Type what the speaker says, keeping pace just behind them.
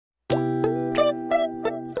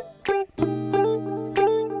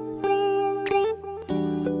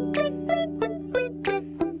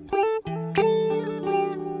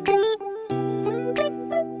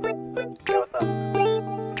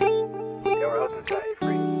host and set you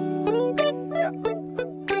free. Yeah.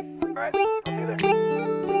 Alright, I'll see you there.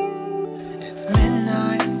 It's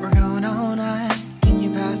midnight, we're going all night. Can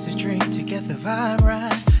you pass a drink to get the vibe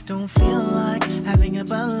right? Don't feel like having a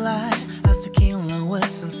Bud Light. How's tequila with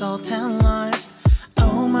some salt and lime?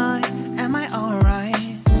 Oh my, am I alright?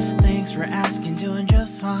 Thanks for asking, doing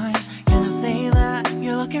just fine. Can I say that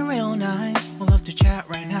you're looking real nice? We'll love to chat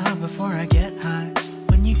right now before I get high.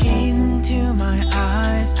 When you gaze into my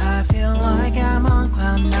eyes, I feel like I'm on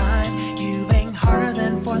cloud nine. You bang harder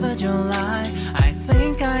than 4th of July. I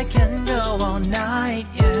think I can go all night,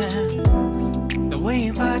 yeah. The way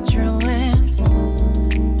you bite your lips,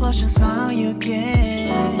 blush and smile you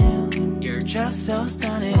give, you're just so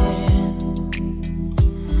stunning.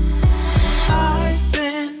 I've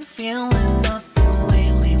been feeling nothing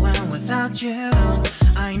lately when without you.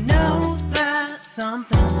 I know that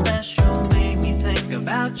something special made me think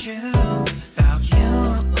about you. About you,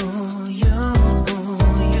 you,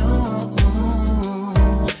 you.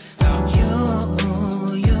 About you,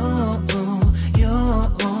 you, you.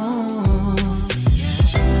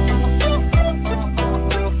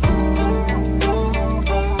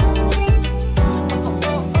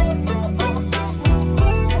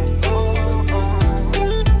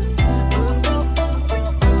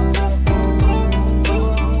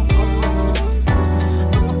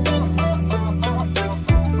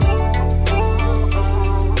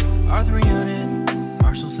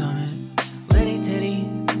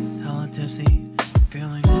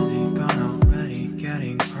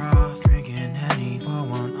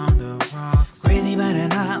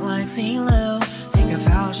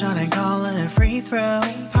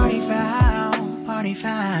 Party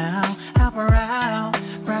foul, help her out,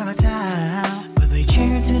 grab a towel. But they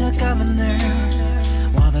cheered to the governor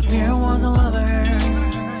while the beer was a lover.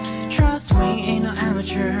 Trust we ain't no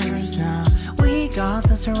amateurs, nah. We got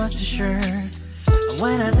this, so rest assured. And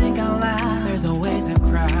when I think out loud, there's always a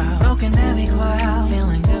crowd. Smoking heavy cloud,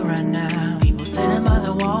 feeling good right now. People sitting by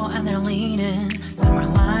the wall and they're leaning. Some are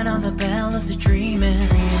lying on the bed, lucid dreaming.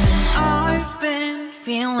 I've been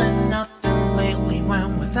feeling nothing lately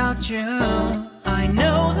when without you. I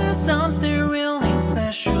know that something really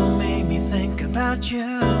special made me think about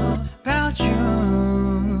you, about you,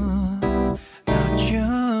 about you,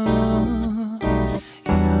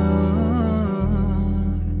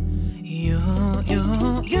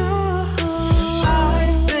 you.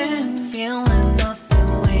 I've been feeling nothing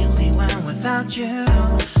lately when without you.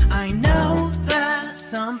 I know that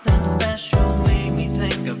something special made me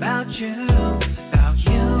think about you, about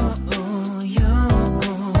you.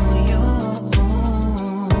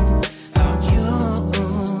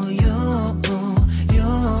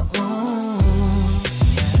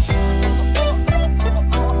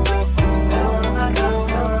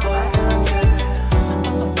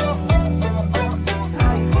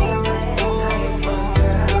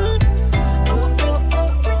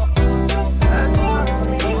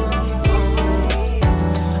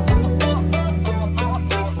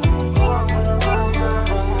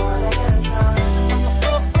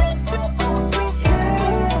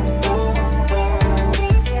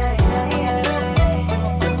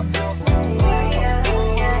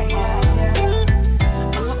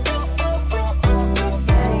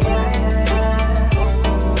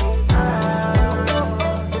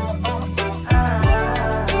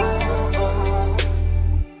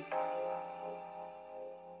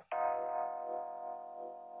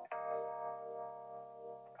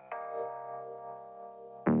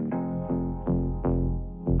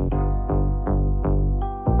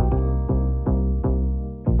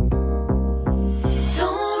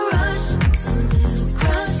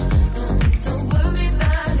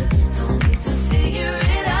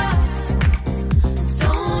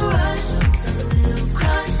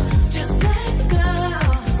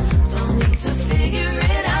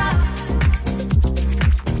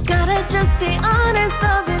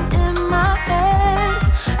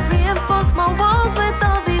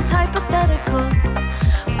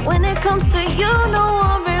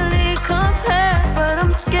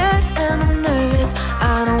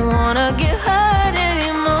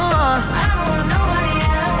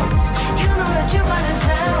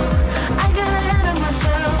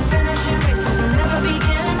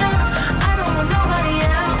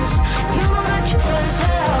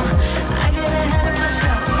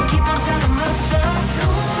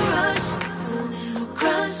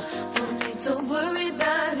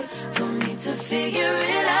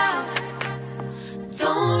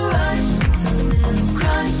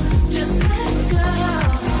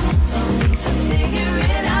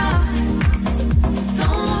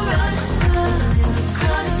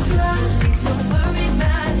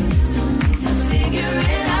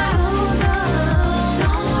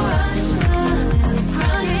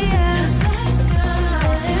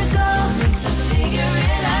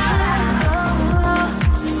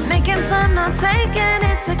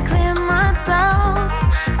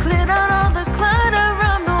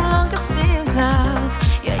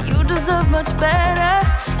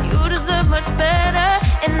 better,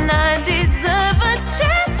 and I deserve a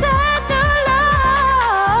chance at new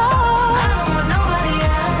love. I don't want nobody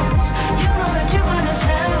else. You know that you want as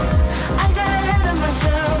hell. I got ahead of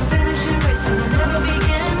myself, finishing races I never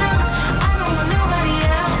began now. I don't want nobody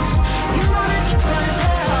else. You know that you fun as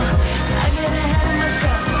hell. I get ahead of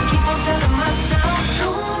myself, keep on telling myself,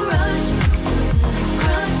 don't rush,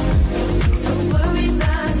 crush, don't worry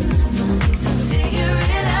about it, don't need to figure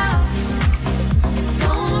it out.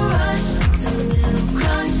 Don't rush, it's a little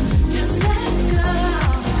crush, just let go.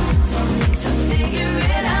 Don't need to figure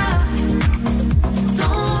it out.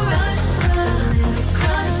 Don't rush, a little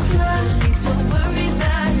crush, need to worry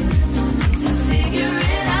about it, don't need to figure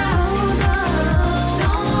it out.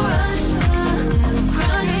 Don't rush, a little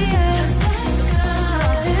crush, just let go.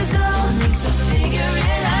 Don't need to figure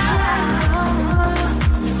it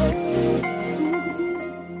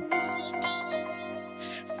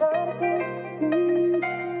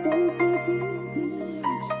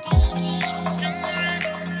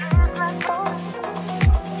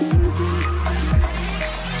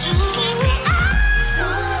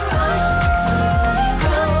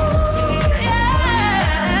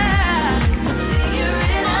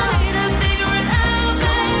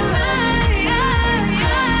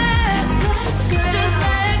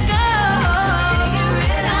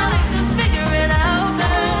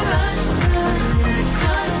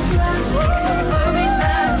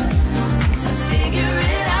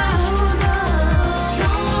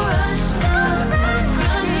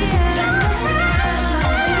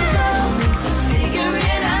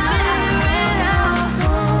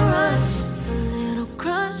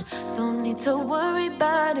to worry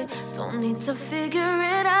about it, don't need to figure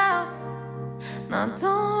it out. Now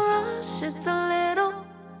don't rush, it's a little